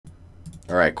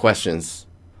All right, questions.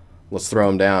 Let's throw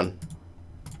them down.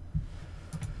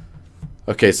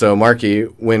 Okay, so Marky,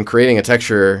 when creating a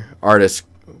texture artist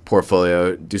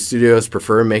portfolio, do studios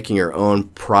prefer making your own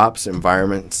props,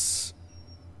 environments,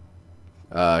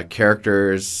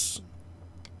 characters?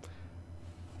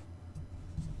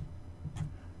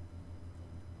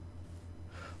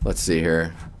 Let's see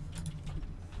here.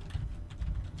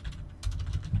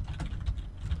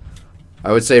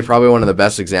 I would say probably one of the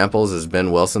best examples is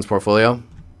Ben Wilson's portfolio.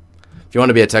 If you want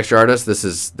to be a texture artist, this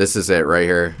is it right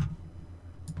here.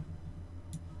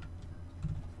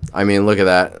 I mean, look at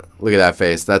that. Look at that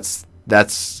face.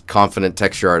 That's confident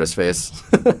texture artist face.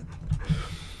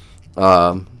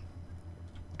 You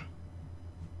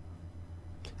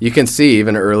can see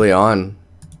even early on,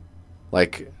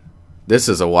 like, this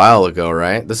is a while ago,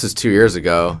 right? This is 2 years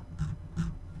ago.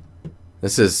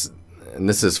 This is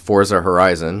Forza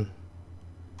Horizon.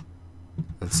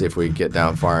 Let's see if we get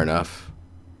down far enough.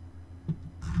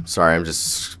 Sorry, I'm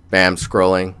just spam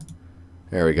scrolling.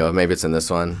 There we go. Maybe it's in this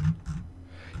one.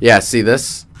 Yeah, see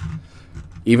this?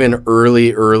 Even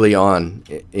early on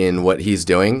in what he's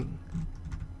doing,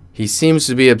 he seems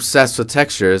to be obsessed with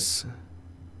textures.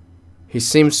 He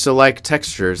seems to like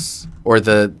textures, or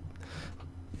the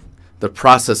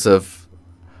process of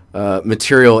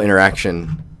material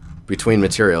interaction between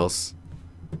materials,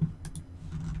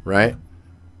 right?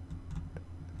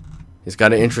 He's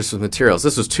got an interest with materials.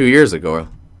 This was 2 years ago.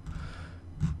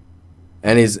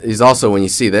 And he's also, when you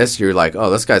see this, you're like,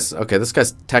 oh, this guy's, okay, this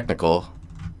guy's technical.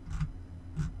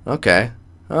 Okay.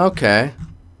 Okay.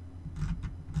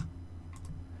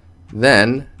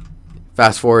 Then,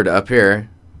 fast forward to up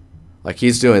here. Like,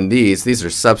 he's doing these. These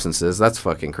are substances. That's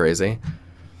fucking crazy.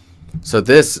 So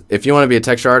this, if you want to be a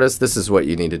texture artist, this is what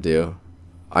you need to do.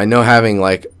 I know having,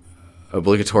 like,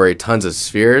 obligatory tons of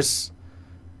spheres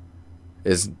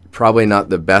is probably not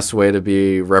the best way to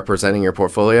be representing your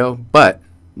portfolio, but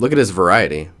look at his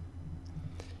variety.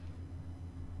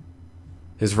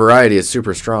 His variety is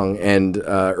super strong, and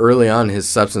early on his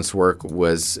substance work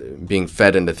was being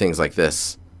fed into things like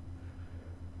this.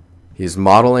 He's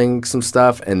modeling some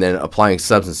stuff and then applying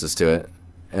substances to it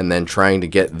and then trying to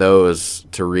get those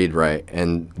to read right.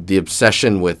 And the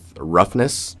obsession with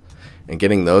roughness and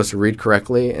getting those to read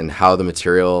correctly and how the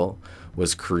material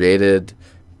was created,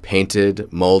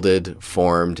 painted, molded,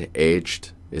 formed,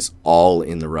 aged is all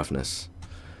in the roughness.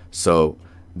 So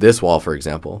this wall, for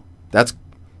example,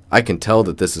 I can tell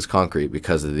that this is concrete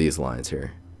because of these lines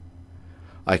here.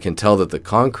 I can tell that the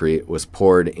concrete was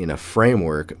poured in a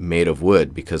framework made of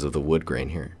wood because of the wood grain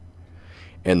here.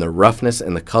 And the roughness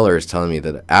and the color is telling me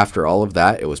that after all of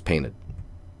that, it was painted.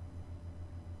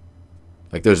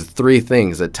 Like, there's 3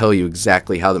 things that tell you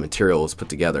exactly how the material was put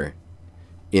together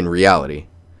in reality,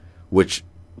 which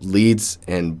leads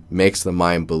and makes the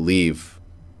mind believe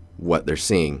what they're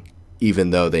seeing, even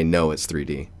though they know it's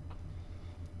 3D.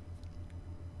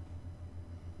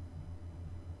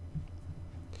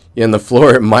 In the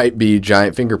floor, it might be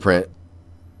giant fingerprint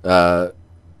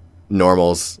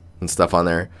normals and stuff on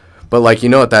there. But, like, you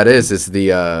know what that is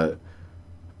the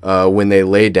when they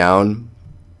lay down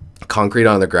concrete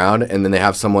on the ground and then they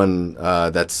have someone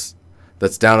that's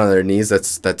down on their knees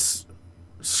that's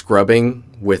scrubbing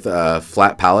with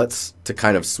flat pallets to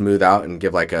kind of smooth out and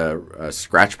give like a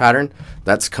scratch pattern.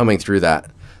 That's coming through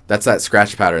that. That's that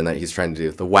scratch pattern that he's trying to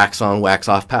do. The wax on, wax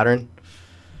off pattern.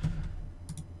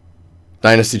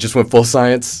 DiNusty just went full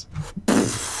science.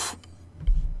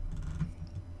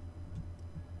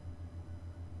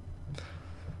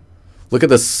 Look at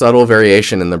the subtle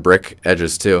variation in the brick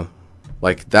edges too.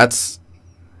 Like, that's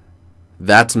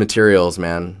materials,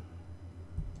 man.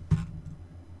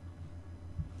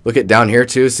 Look at down here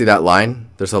too. See that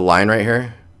line? There's a line right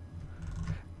here.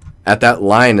 At that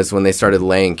line is when they started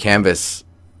laying canvas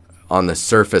on the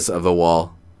surface of the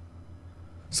wall.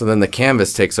 So then the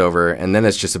canvas takes over, and then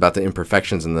it's just about the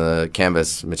imperfections in the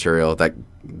canvas material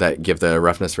that give the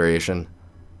roughness variation.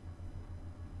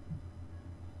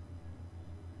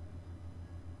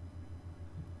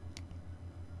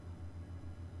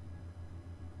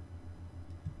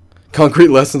 Concrete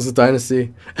lessons with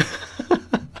DiNusty.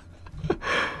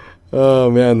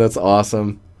 Oh man, that's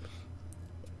awesome.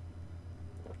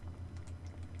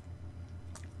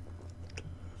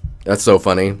 That's so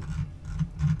funny.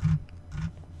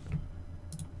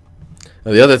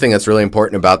 Now, the other thing that's really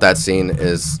important about that scene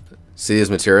is, see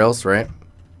these materials, right?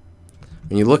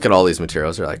 When you look at all these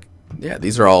materials, you're like, yeah,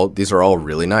 these are all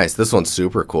really nice. This one's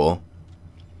super cool.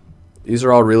 These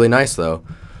are all really nice though.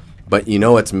 But you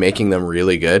know what's making them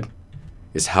really good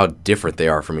is how different they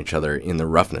are from each other in the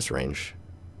roughness range.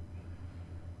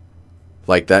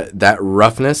 Like that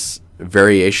roughness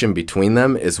variation between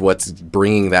them is what's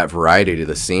bringing that variety to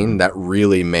the scene. That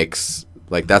really makes,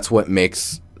 like, that's what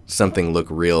makes something look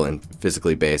real and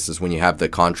physically based, is when you have the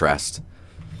contrast.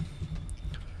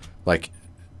 Like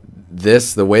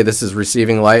this, the way this is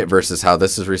receiving light versus how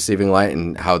this is receiving light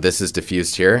and how this is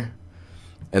diffused here,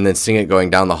 and then seeing it going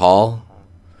down the hall.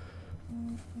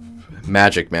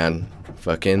 Magic, man.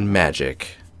 Fucking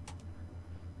magic.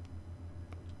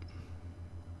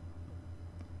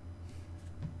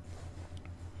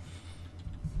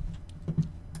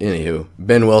 Anywho,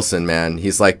 Ben Wilson, man,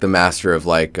 he's like the master of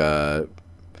like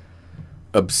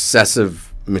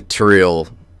obsessive material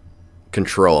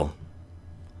control.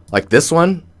 Like this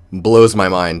one blows my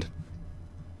mind.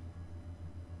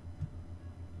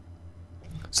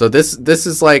 So this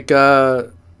is like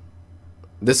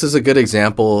this is a good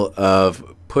example of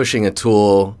pushing a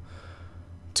tool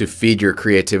to feed your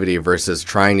creativity versus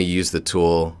trying to use the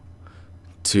tool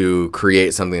to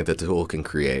create something that the tool can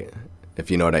create,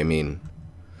 if you know what I mean.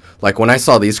 Like when I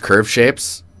saw these curve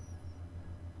shapes,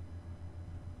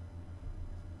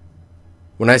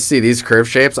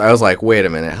 I was like, wait a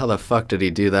minute, how the fuck did he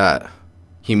do that?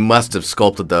 He must have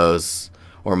sculpted those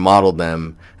or modeled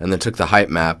them and then took the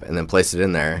height map and then placed it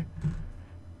in there.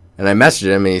 And I messaged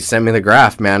him and he sent me the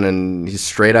graph, man, and he's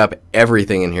straight up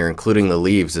everything in here, including the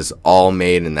leaves, is all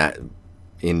made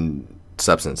in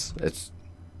Substance.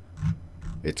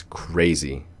 It's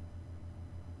crazy.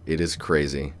 It is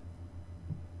crazy.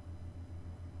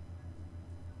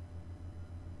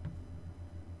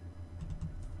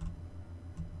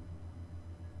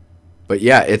 But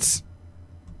yeah, it's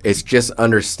just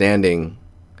understanding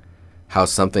how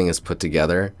something is put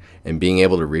together and being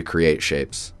able to recreate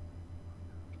shapes.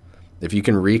 If you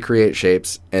can recreate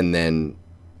shapes and then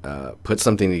put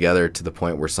something together to the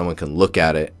point where someone can look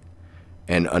at it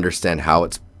and understand how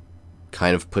it's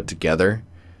kind of put together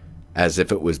as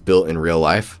if it was built in real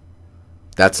life,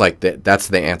 that's like that's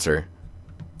the answer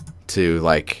to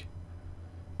like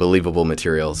believable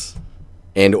materials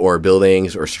and or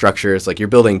buildings or structures. Like you're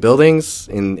building buildings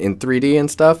in 3D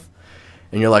and stuff,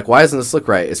 and you're like, why doesn't this look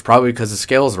right? It's probably because the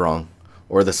scale's wrong,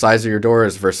 or the size of your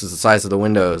doors versus the size of the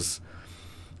windows,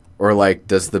 or like,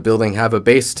 does the building have a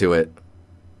base to it?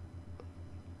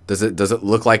 Does it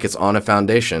look like it's on a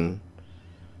foundation?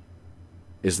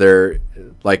 Is there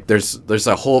like there's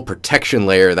a whole protection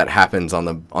layer that happens on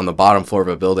the bottom floor of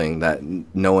a building that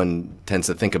no one tends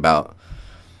to think about?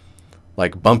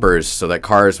 Like bumpers, so that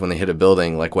cars, when they hit a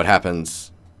building, like what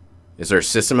happens? Is there a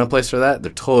system in place for that?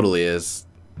 There totally is.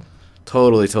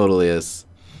 Totally is.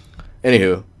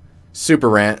 Anywho, super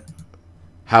rant.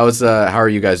 How are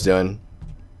you guys doing?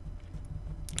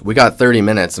 We got 30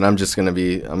 minutes, and I'm just gonna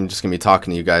be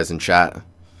talking to you guys in chat.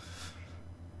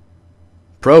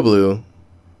 Pro Blue,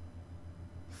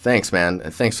 thanks, man.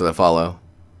 Thanks for the follow.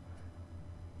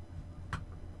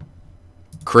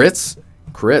 Crits.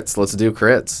 Let's do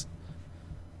crits.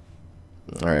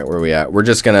 All right, where are we at? We're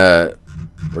just gonna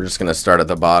start at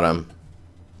the bottom.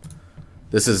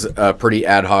 This is a pretty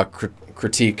ad hoc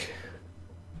critique.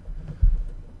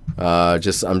 I'm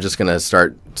just gonna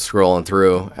start scrolling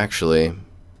through, actually.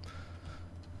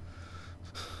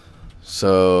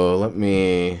 So let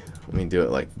me do it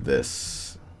like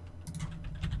this.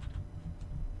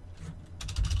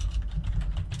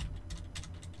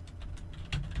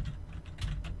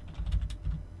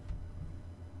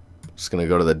 Just gonna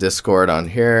go to the Discord on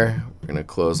here. We're gonna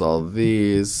close all of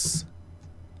these.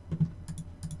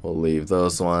 We'll leave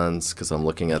those ones because I'm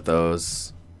looking at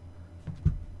those.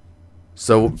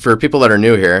 So for people that are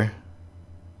new here,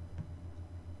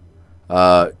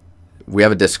 we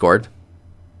have a Discord.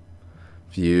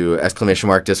 If you !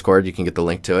 Discord, you can get the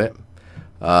link to it.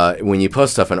 When you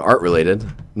post stuff in art related,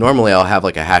 normally I'll have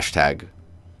like a hashtag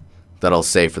that I'll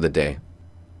say for the day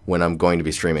when I'm going to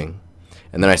be streaming.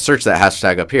 And then I search that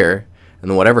hashtag up here, and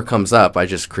then whatever comes up, I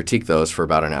just critique those for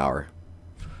about an hour.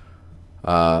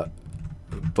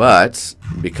 But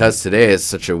because today is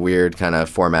such a weird kind of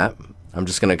format, I'm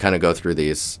just going to kind of go through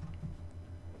these.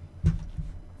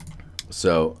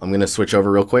 So I'm going to switch over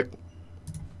real quick.